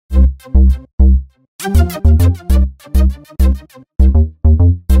Hey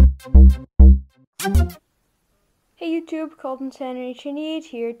YouTube, RhinoHyde.it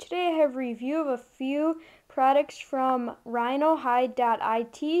here. Today I have a review of a few products from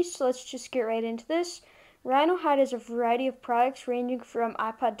RhinoHyde.it, so let's just get right into this. RhinoHyde has a variety of products ranging from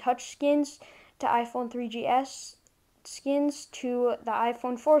iPod Touch skins to iPhone 3GS skins to the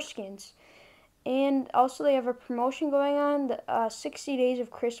iPhone 4 skins. And also they have a promotion going on, the 60 Days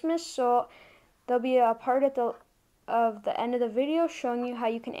of Christmas, so there'll be a part at the end of the video showing you how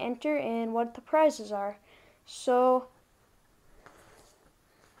you can enter and what the prizes are. So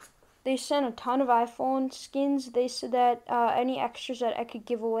they sent a ton of iPhone skins. They said that any extras that I could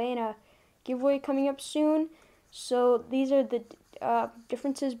give away in a giveaway coming up soon. So these are the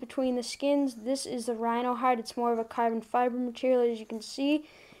differences between the skins. This is the RhinoHyde. It's more of a carbon fiber material, as you can see.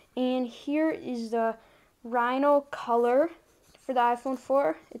 And here is the Rhino color for the iPhone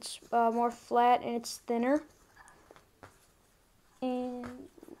 4. It's more flat and it's thinner. And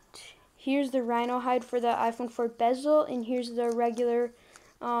here's the RhinoHyde for the iPhone 4 bezel, and here's the regular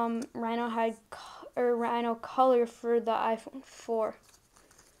RhinoHyde or Rhino color for the iPhone 4.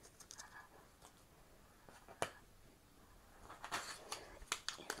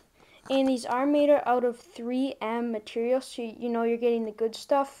 And these are made out of 3M material, so you know you're getting the good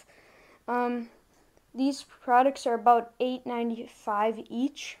stuff. These products are about $8.95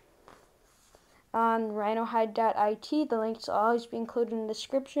 each on RhinoHyde.it. The links will always be included in the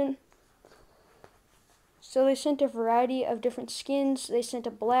description. So they sent a variety of different skins. They sent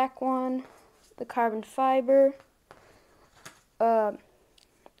a black one, the carbon fiber, a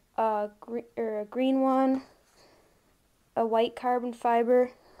green one, a white carbon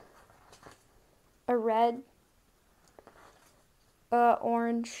fiber, a red,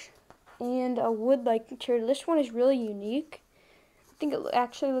 orange, and a wood-like material. This one is really unique. I think it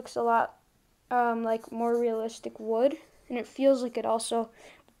actually looks a lot like more realistic wood, and it feels like it also,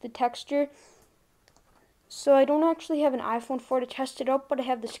 the texture. So I don't actually have an iPhone 4 to test it out, but I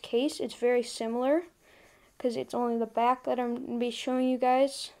have this case. It's very similar because it's only the back that I'm going to be showing you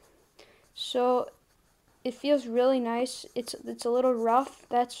guys. So it feels really nice. It's a little rough.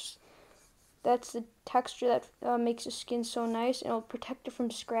 That's the texture that makes the skin so nice, and it'll protect it from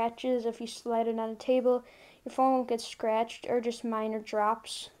scratches. If you slide it on a table, your phone won't get scratched or just minor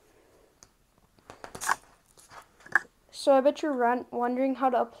drops. So I bet you're wondering how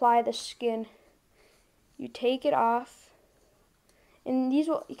to apply the skin. You take it off, and these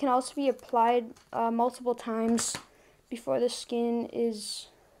can also be applied multiple times before the skin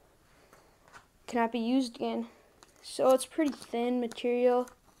cannot be used again. So it's pretty thin material,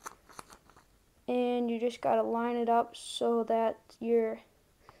 and you just gotta line it up so that your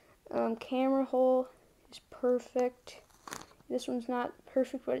camera hole is perfect. This one's not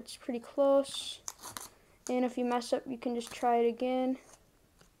perfect, but it's pretty close. And if you mess up, you can just try it again.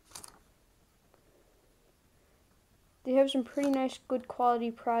 They have some pretty nice, good quality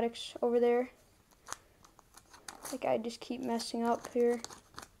products over there. Like I just keep messing up here.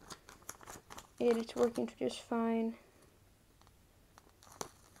 And it's working just fine.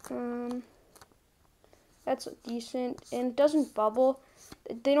 That's decent, and it doesn't bubble.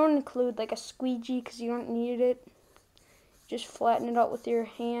 They don't include like a squeegee because you don't need it. Just flatten it out with your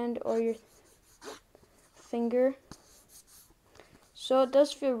hand or your finger. So it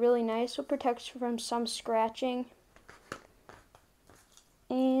does feel really nice. It protects from some scratching.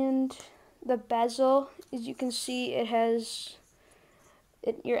 And the bezel, as you can see, it has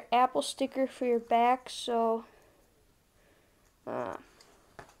your Apple sticker for your back, so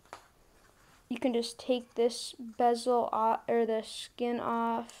you can just take this bezel off, or the skin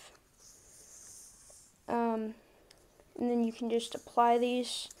off, and then you can just apply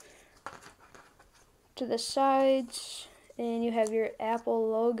these to the sides, and you have your Apple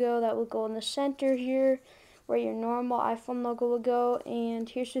logo that will go in the center here, where your normal iPhone logo will go. And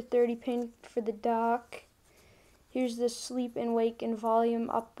here's the 30 pin for the dock. Here's the sleep and wake and volume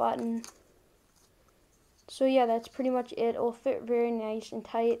up button. So yeah, that's pretty much it. It will fit very nice and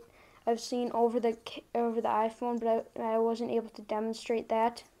tight. I've seen over the iPhone, but I wasn't able to demonstrate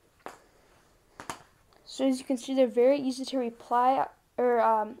that. So as you can see, they're very easy to apply.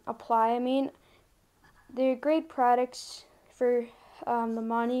 I mean, they're great products for the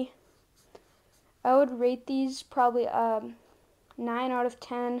money. I would rate these probably 9 out of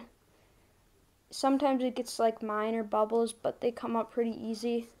 10. Sometimes it gets like minor bubbles, but they come up pretty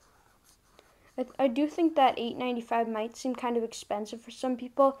easy. I do think that $8.95 might seem kind of expensive for some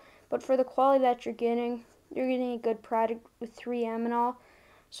people, but for the quality that you're getting a good product with 3M and all.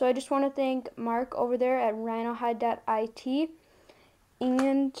 So I just want to thank Mark over there at RhinoHyde.it,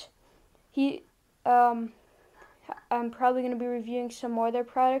 and He, I'm probably going to be reviewing some more of their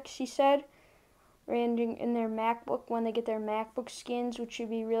products, he said, ranging in their MacBook when they get their MacBook skins, which should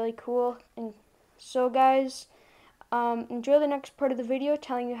be really cool. And so, guys, enjoy the next part of the video,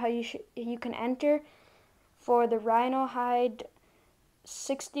 telling you how you can enter for the RhinoHyde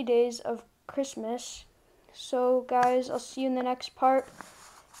 60 Days of Christmas. So, guys, I'll see you in the next part.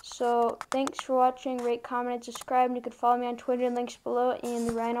 So, thanks for watching. Rate, comment, and subscribe. And you can follow me on Twitter, links below, and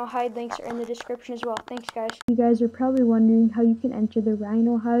the RhinoHyde links are in the description as well. Thanks, guys. You guys are probably wondering how you can enter the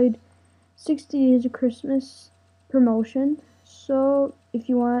RhinoHyde 60 Days of Christmas promotion. So, if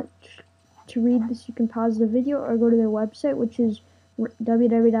you want to read this, you can pause the video or go to their website, which is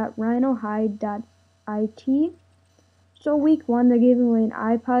www.RhinoHyde.it. So, week 1, they're giving away an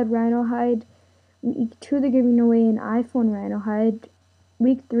iPod RhinoHyde. Week 2, they're giving away an iPhone RhinoHyde.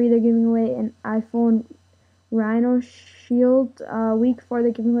 Week 3, they're giving away an iPhone Rhino Shield. Week 4,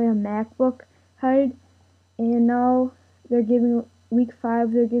 they're giving away a MacBook Hyde. And now week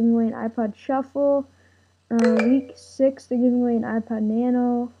 5, they're giving away an iPod Shuffle. Week 6, they're giving away an iPod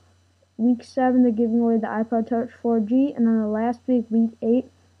Nano. Week 7, they're giving away the iPod Touch 4G. And then the last week, week 8,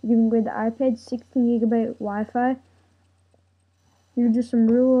 they're giving away the iPad 16GB Wi-Fi. Here are just some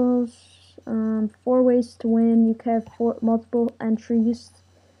rules. 4 ways to win. You can have multiple entries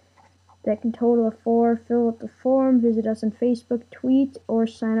that can total of 4. Fill out the form, visit us on Facebook, tweet, or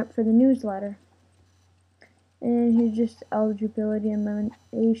sign up for the newsletter. And here's just eligibility and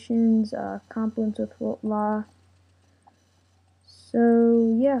limitations, compliance with law.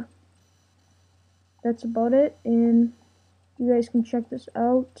 So yeah, that's about it, and you guys can check this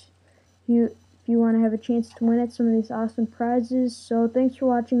out if you want to have a chance to win at some of these awesome prizes. So thanks for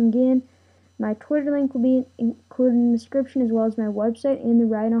watching again. My Twitter link will be included in the description, as well as my website and the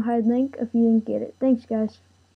RhinoHyde link if you didn't get it. Thanks, guys.